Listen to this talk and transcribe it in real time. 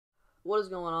What is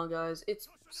going on, guys? It's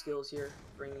Skills here,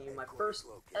 bringing you my first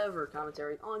ever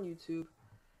commentary on YouTube,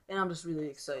 and I'm just really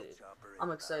excited.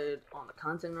 I'm excited on the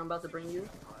content I'm about to bring you.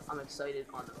 I'm excited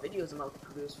on the videos I'm about to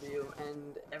produce for you,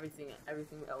 and everything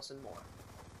else and more.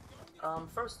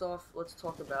 First off, let's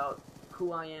talk about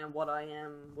who I am, what I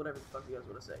am, whatever the fuck you guys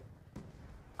want to say.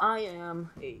 I am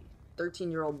a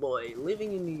 13-year-old boy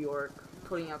living in New York,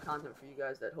 putting out content for you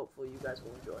guys that hopefully you guys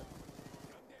will enjoy.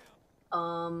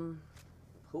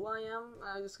 Who I am,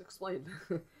 I just explained.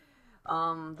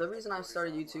 The reason I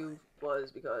started YouTube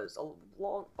was because a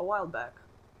while back,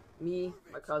 me,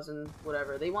 my cousin,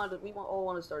 whatever, we all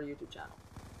wanted to start a YouTube channel.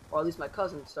 Or at least my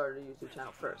cousin started a YouTube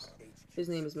channel first. His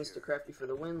name is Mr. Crafty for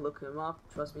the Win. Look him up.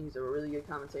 Trust me, he's a really good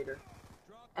commentator.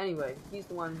 Anyway, he's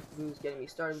the one who's getting me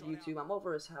started with YouTube. I'm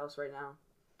over his house right now,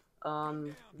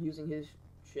 using his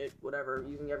shit, whatever,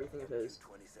 using everything of his.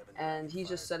 And he's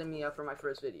just setting me up for my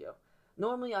first video.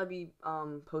 Normally I'd be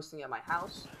posting at my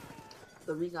house.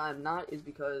 The reason I'm not is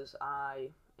because I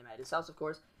am at his house, of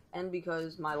course, and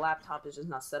because my laptop is just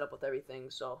not set up with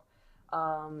everything. So,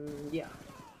 yeah,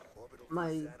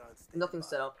 nothing's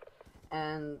set up,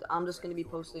 and I'm just gonna be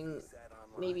posting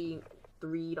maybe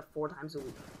 3 to 4 times a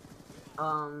week.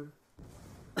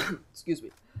 Excuse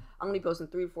me. I'm gonna be posting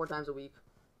 3 to 4 times a week,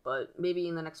 but maybe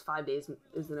in the next 5 days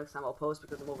is the next time I'll post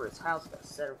because I'm over at his house. Gotta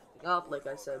set everything up, like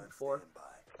I said before.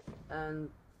 And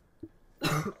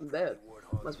bad.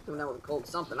 Must be coming down with a cold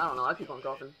something. I don't know. I keep on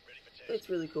coughing. It's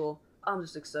really cool. I'm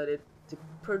just excited to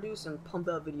produce and pump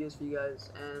out videos for you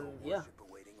guys. And yeah.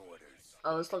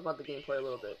 Let's talk about the gameplay a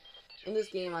little bit. In this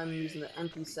game, I'm using the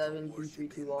MP7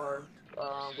 B32R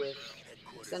with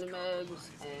extended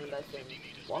mags and I think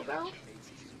long barrel.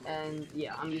 And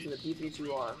yeah, I'm using the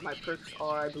B32R. My perks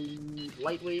are, I believe,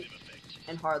 lightweight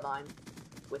and hardline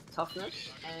with toughness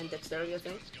and dexterity, I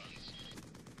think.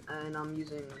 And I'm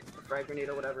using a frag grenade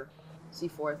or whatever.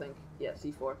 C4, I think. Yeah,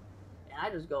 C4. And I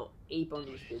just go ape on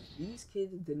these kids. These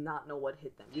kids did not know what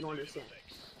hit them. You don't understand.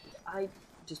 I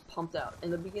just pumped out. In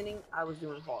the beginning, I was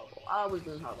doing horrible. I'll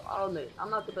admit it. I'm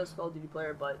not the best Call of Duty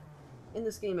player, but in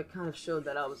this game, it kind of showed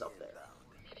that I was up there.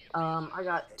 I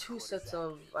got 2 sets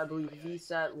of, I believe,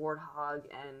 VSAT, Warthog,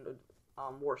 and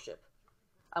Warship.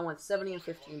 I went 70 and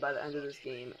 15 by the end of this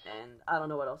game, and I don't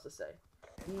know what else to say.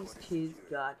 These kids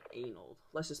got anal.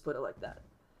 Let's just put it like that.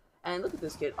 And look at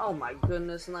this kid. Oh my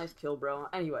goodness, nice kill, bro.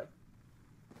 Anyway.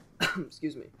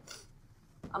 Excuse me.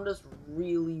 I'm just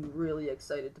really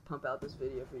excited to pump out this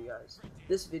video for you guys.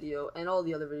 This video and all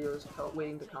the other videos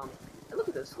waiting to come. And look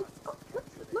at this.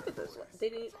 Look at this. They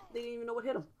didn't even know what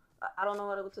hit them. I don't know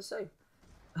what to say.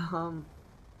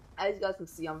 As you guys can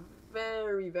see, I'm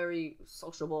very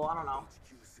sociable. I don't know.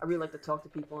 I really like to talk to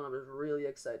people, and I'm just really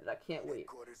excited. I can't wait.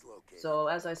 So,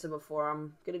 as I said before,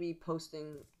 I'm going to be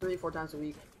posting 3 or 4 times a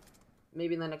week.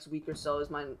 Maybe in the next week or so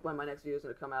is when my next video is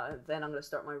going to come out, and then I'm going to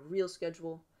start my real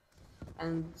schedule.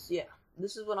 And yeah,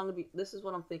 this is what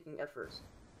I'm thinking at first.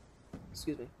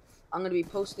 Excuse me. I'm going to be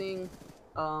posting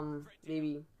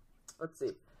maybe, let's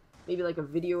see, maybe like a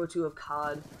video or 2 of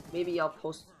COD. Maybe I'll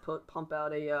pump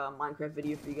out a Minecraft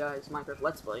video for you guys. Minecraft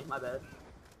Let's Play, my bad.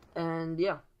 And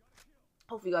yeah.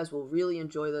 Hope you guys will really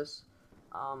enjoy this.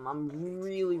 I'm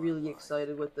really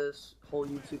excited with this whole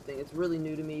YouTube thing. It's really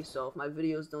new to me, so if my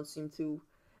videos don't seem too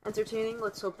entertaining,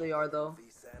 let's hope they are, though.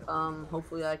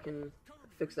 Hopefully I can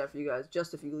fix that for you guys,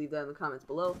 just if you leave that in the comments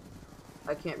below.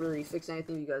 I can't really fix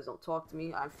anything if you guys don't talk to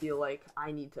me. I feel like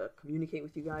I need to communicate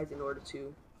with you guys in order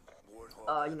to,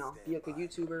 you know, be a good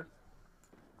YouTuber.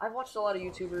 I've watched a lot of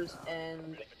YouTubers,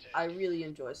 and I really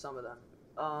enjoy some of them.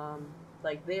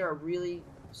 Like, they are really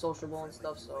sociable and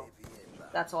stuff, so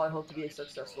that's all I hope to be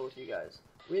successful with you guys.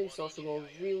 Really sociable,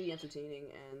 really entertaining,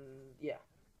 and yeah.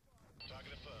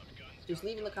 Just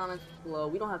leave in the comments below.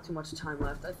 We don't have too much time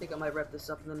left. I think I might wrap this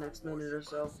up in the next minute or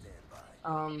so.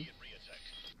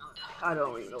 I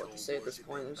don't even know what to say at this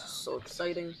point. It's just so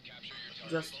exciting.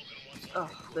 Just,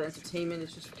 the entertainment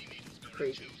is just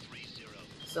crazy.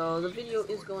 So the video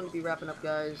is going to be wrapping up,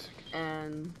 guys,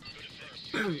 and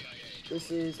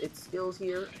it's Skills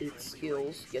here. It's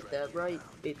Skills. Get that right.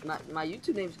 It's not my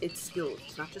YouTube name's It's Skills.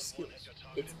 It's not just Skills.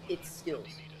 It's Skills.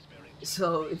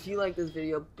 So if you like this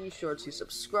video, be sure to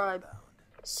subscribe,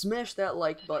 smash that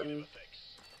like button,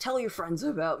 tell your friends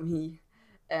about me,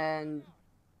 and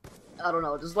I don't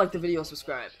know, just like the video,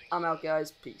 subscribe. I'm out,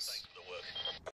 guys. Peace.